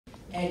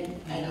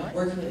and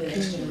working with the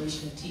next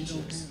generation of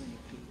teachers.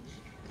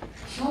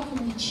 How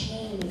can we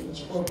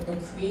change or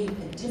create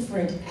a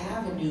different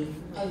avenue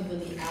other than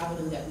the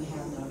avenue that we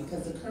have now?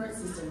 Because the current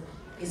system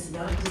is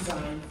not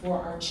designed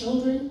for our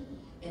children,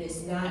 and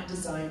it's not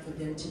designed for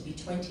them to be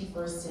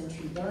 21st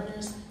century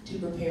learners to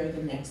prepare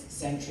the next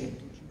century.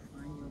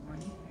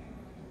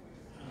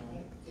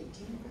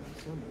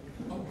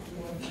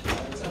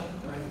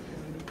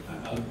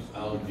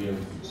 I'll give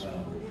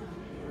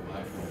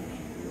my point,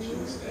 which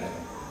is that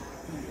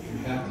you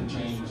have to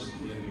change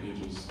the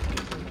individual's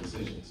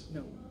decisions.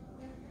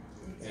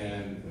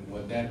 And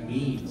what that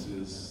means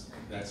is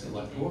that's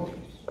electoral.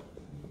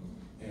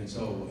 And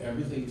so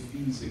everything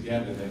feeds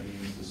together. That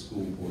means the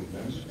school board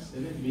members,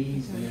 and it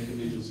means the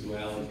individuals who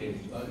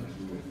allocate funds,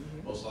 who are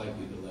most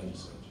likely the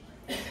legislature.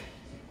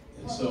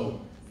 And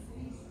so,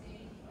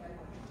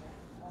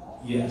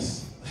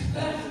 yes.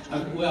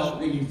 Well,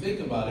 when you think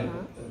about it,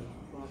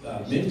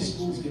 many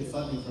schools get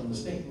funding from the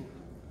state.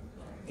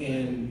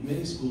 And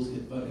many schools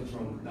get funding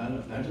from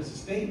not just the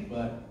state,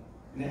 but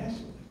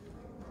nationally.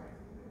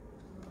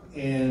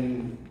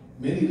 And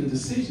many of the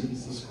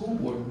decisions, the school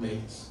board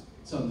makes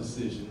some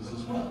decisions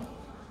as well.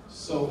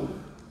 So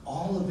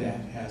all of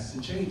that has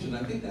to change. And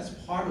I think that's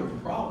part of the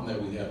problem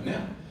that we have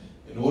now.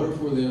 In order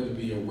for there to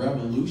be a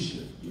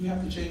revolution, you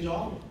have to change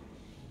all of it.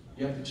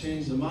 You have to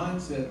change the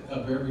mindset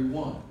of every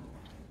one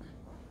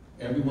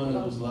of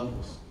those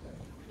levels.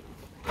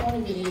 Part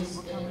of it is,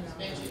 and it was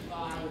mentioned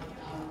by the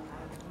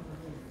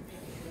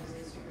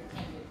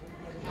superintendent,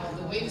 how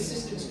the way the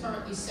system is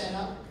currently set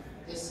up,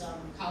 this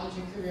college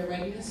and career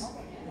readiness,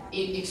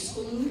 it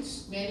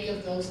excludes many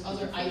of those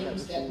other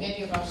items that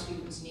many of our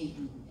students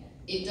need.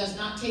 It does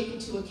not take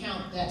into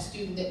account that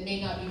student that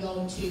may not be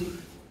going to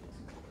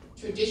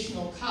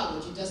traditional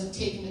college. It doesn't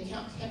take into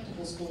account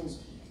technical schools,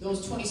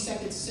 those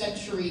 22nd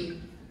century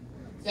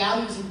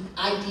values and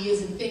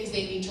ideas and things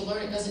they need to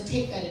learn. It doesn't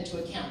take that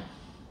into account.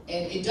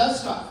 And it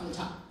does start from the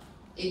top.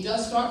 It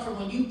does start from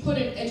when you put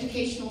an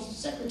educational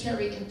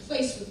secretary in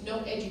place with no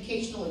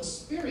educational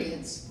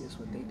experience. That's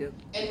what they do.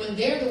 And when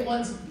they're the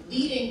ones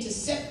leading to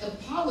set the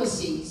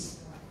policies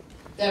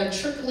that are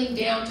trickling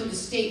down to the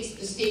states,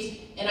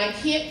 and I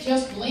can't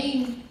just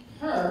blame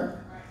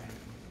her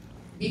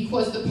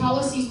because the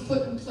policies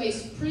put in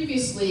place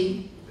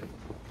previously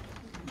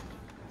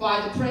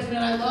by the president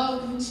I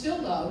love and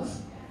still love,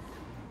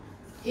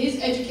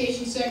 his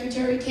education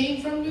secretary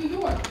came from New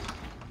York,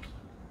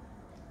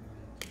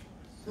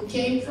 who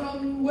came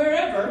from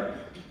wherever.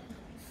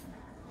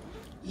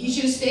 He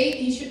shouldn't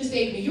have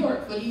stayed in New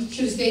York, but he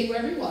should have stayed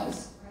wherever he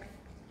was,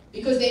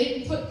 because they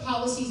didn't put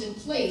policies in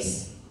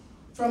place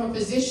from a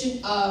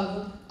position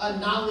of a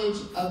knowledge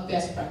of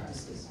best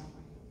practices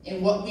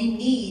and what we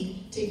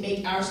need to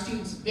make our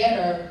students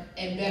better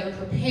and better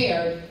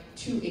prepared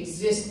to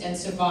exist and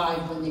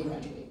survive when they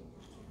graduate.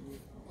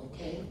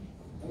 Okay?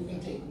 We're going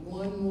to take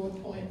one more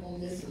point on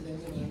this, and then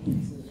we're going to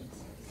move to the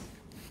next.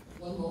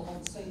 One more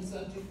on the same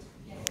subject.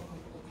 Okay,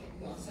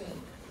 you all say.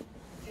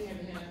 Do you have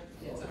your hand?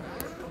 Yes, all right.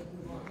 Let's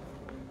move on.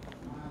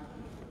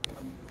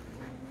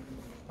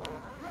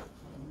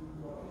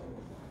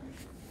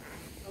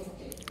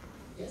 Okay.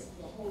 Yes.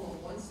 Well, hold on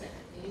one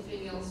second.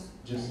 Anything else?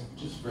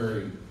 Just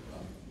very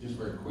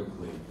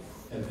quickly,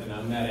 and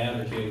I'm not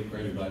advocating for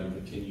anybody,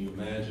 but can you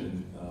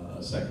imagine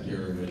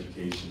Secretary of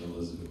Education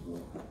Elizabeth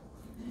Warren?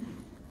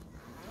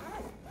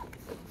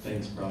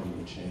 Things probably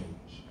would change,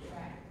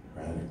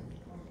 right?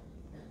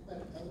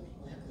 But other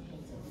people have their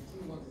hands up. Do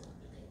you want to?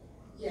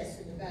 Yes,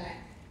 in the back.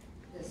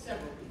 There's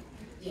several people.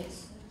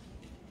 Yes.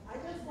 I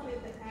just wanted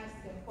to ask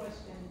a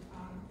question.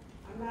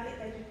 I'm not an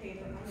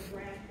educator, I'm a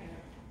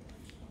grandparent.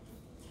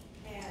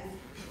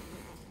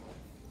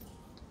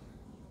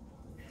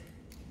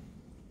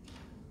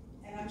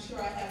 And I'm sure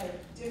I have a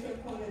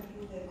different point of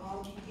view than all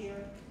of you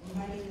here.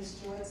 My name is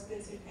Joy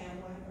Spencer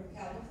Campbell. I'm from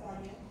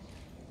California.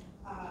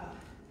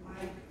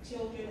 My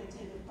children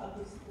attended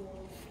public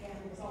school and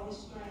was always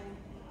strained.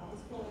 I was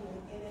pulling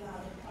them in and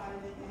out of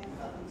private and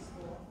public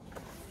school.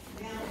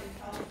 Now in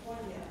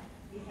California,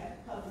 we have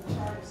public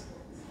charter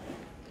schools.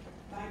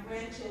 My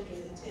grandchildren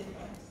attend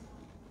those.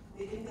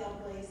 The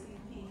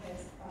NAACP has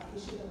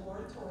issued a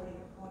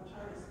moratorium on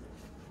charter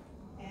schools.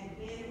 And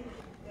in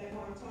that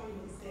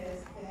moratorium, it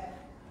says that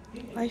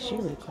you can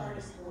close a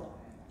charter school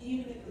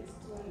even if it's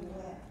doing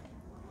well,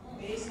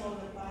 based on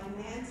the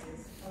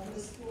finances of the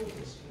school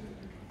district.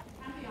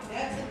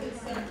 That's a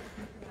concern.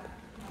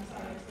 I'm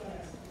sorry,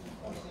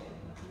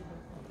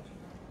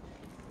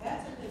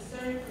 that's a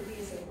concern for me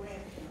as a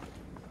grandparent.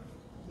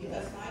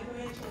 Because my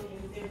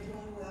grandchildren, they're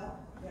doing well.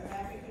 They're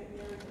African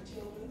American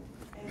children,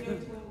 and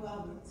they're doing well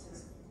in the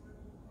system.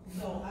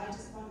 So I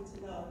just wanted to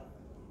know.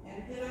 And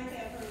then I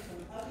have heard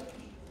from other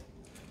people.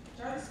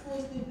 Charter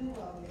schools do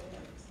well in their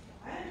areas.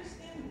 I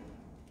understand that.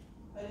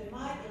 But in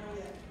my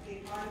area, they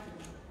aren't.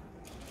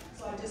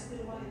 So I just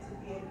didn't want it to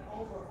be an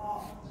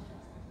overall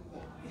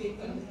thing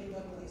from the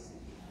NAACP.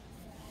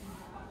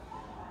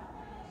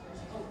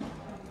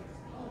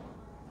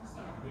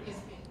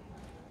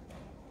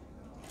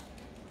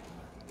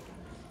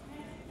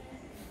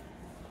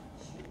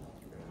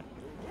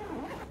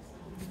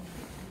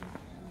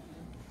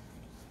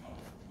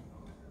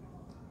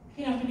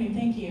 Good afternoon,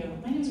 thank you.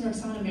 My name is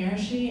Roxana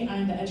Marishi.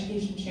 I'm the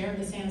education chair of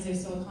the San Jose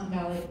Silicon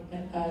Valley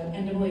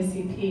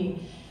NAACP.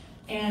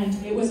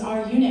 And it was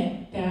our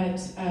unit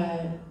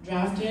that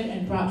drafted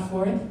and brought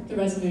forth the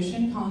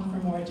resolution calling for a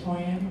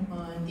moratorium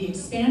on the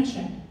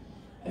expansion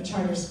of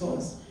charter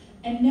schools.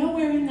 And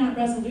nowhere in that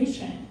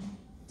resolution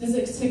does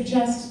it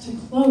suggest to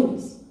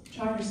close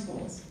charter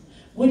schools.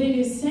 What it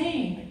is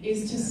saying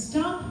is to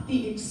stop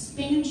the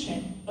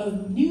expansion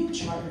of new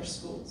charter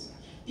schools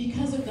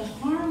because of the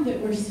harm that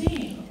we're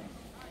seeing.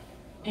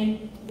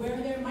 And where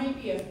there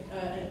might be a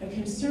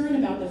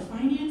concern about the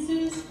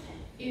finances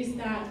is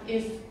that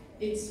if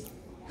it's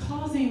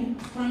causing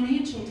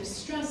financial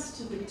distress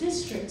to the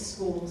district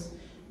schools,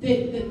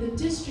 that the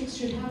districts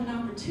should have an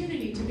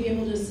opportunity to be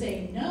able to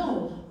say,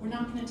 no, we're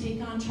not going to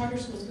take on charter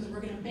schools because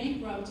we're going to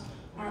bankrupt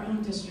our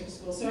own district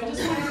schools. So I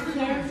just wanted to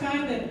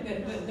clarify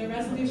that the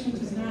resolution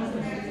does not.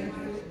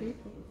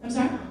 I'm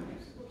sorry?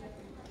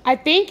 I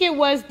think it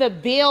was the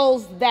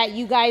bills that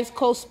you guys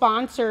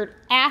co-sponsored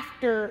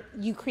after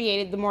you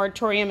created the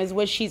moratorium is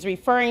what she's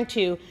referring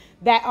to,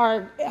 that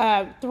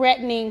are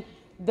threatening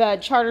the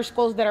charter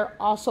schools that are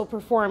also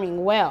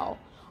performing well.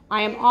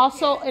 I am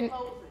also,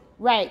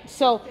 right,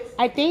 so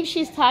I think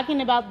she's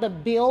talking about the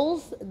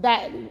bills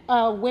that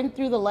went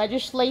through the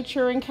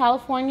legislature in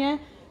California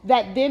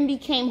that then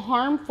became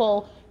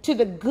harmful to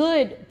the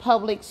good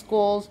public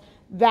schools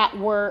that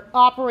were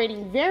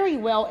operating very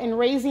well and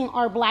raising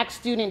our black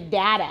student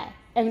data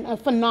at a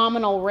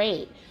phenomenal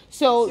rate.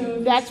 So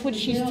that's what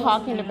she's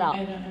talking about.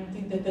 I don't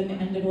think that the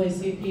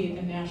NAACP at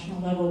the national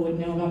level would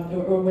know about,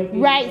 or would be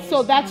right.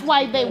 So that's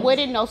why they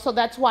wouldn't know. So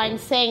that's why I'm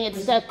saying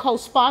it's the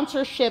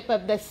co-sponsorship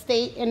of the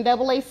state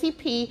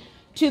NAACP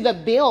to the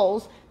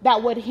bills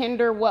that would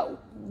hinder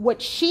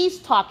what she's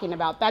talking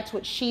about. That's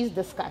what she's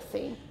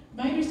discussing.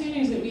 My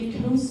understanding is that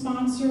we've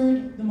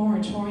co-sponsored the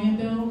moratorium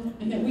bill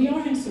and that we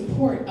are in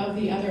support of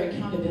the other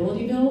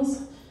accountability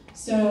bills.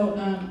 So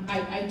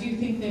I do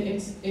think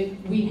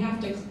that we have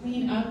to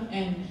clean up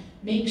and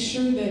make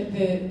sure that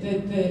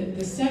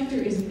the sector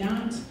is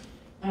not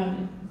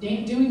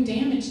doing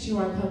damage to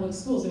our public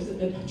schools.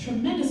 There's a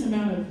tremendous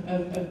amount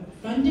of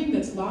funding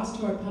that's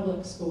lost to our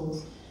public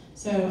schools.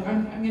 So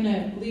I'm going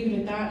to leave it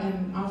at that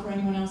and offer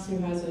anyone else who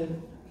has a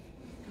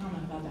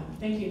comment about that.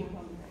 Thank you.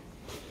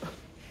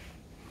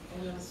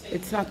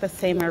 It's not the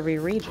same every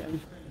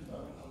region.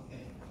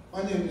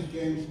 My name is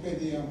James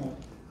Petty. I'm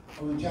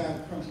a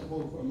retired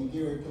principal from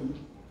McGarry,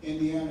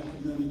 Indiana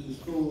Community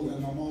School,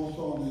 and I'm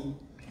also on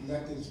the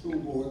elected school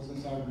board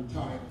since I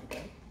retired.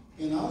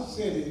 In our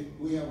city,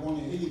 we have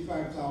only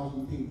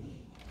 85,000 people.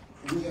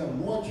 We have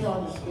more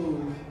charter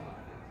schools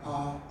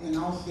in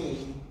our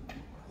city,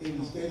 in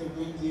the state of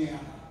Indiana,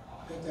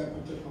 at that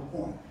particular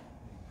point.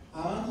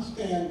 I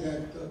understand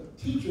that the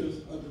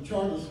teachers of the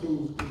charter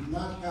schools do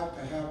not have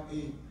to have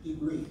a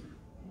degree.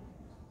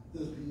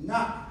 Does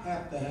not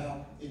have to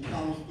have a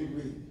college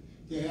degree.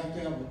 They have to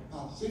have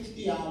about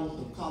 60 hours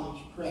of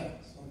college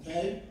credits,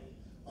 okay?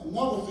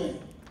 Another thing,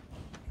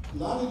 a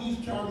lot of these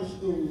charter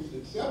schools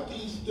accept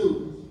these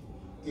students,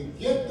 they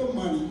get the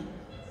money,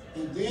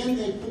 and then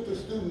they put the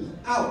students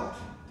out.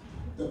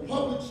 The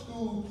public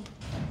schools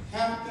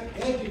have to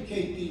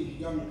educate these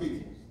young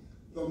people.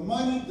 The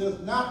money does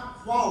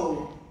not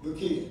follow the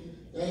kids.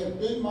 That has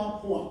been my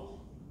point.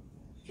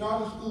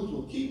 Charter schools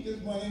will keep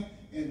this money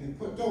and they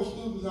put those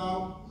students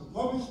out. The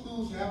public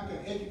schools have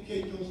to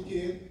educate those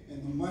kids,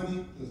 and the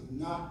money does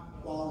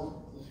not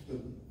follow the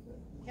students.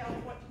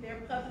 California,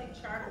 they're public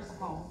charter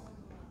schools.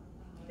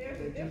 There's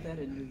a difference. That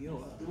in New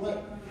York.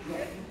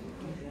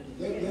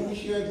 Let me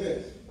share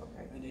this.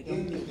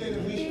 In the state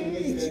of Michigan,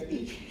 they said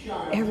each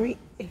child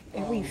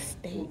Every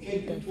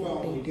state does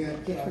will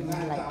get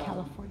differently. Like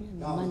California,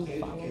 the money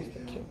follows the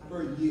kid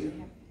per year.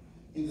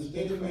 In the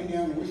state of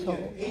Indiana, we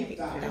get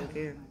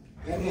 $8,000.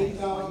 That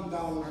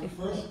 $8,000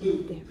 per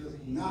student does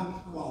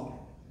not qualify.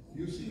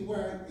 You see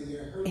where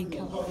they're hurting the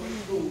public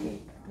schools,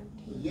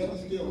 but yet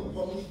still the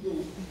public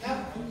schools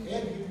have to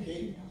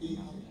educate these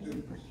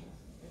students.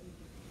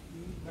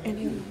 Thank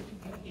you.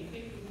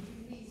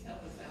 Please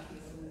help us out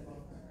here a little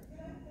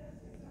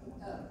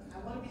more. I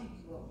want to be,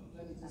 well,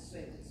 let me just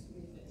say this. Let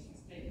me finish this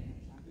statement.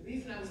 The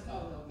reason I was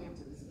calling on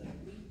Victor is that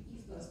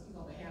he's going to speak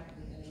on behalf of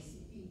the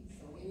NAACP,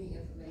 so any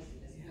information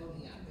that's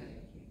building out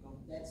there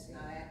that's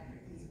not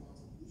accurate, he's going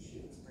to be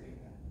sure to bring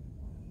it up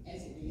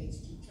as it relates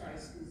to charter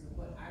schools and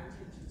what our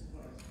teachers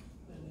were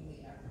when we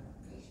made our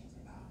applications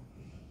about.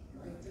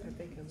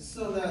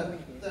 So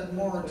that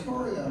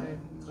moratorium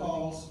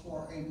calls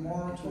for a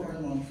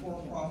moratorium on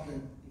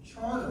for-profit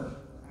charter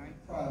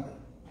private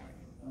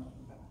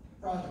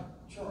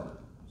charter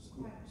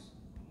schools.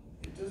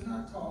 It does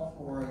not call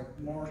for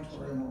a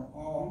moratorium on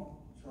all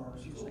charter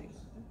schools,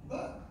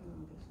 but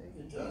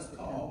it does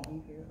call,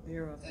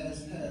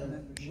 as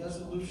have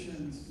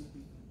resolutions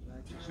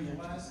during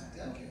the last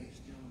decade,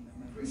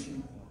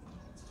 increasingly,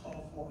 it's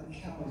called for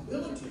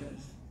accountability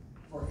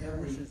for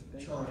every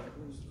charter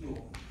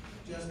school,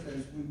 just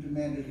as we've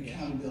demanded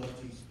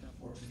accountability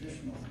for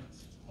traditional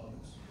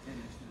public schools.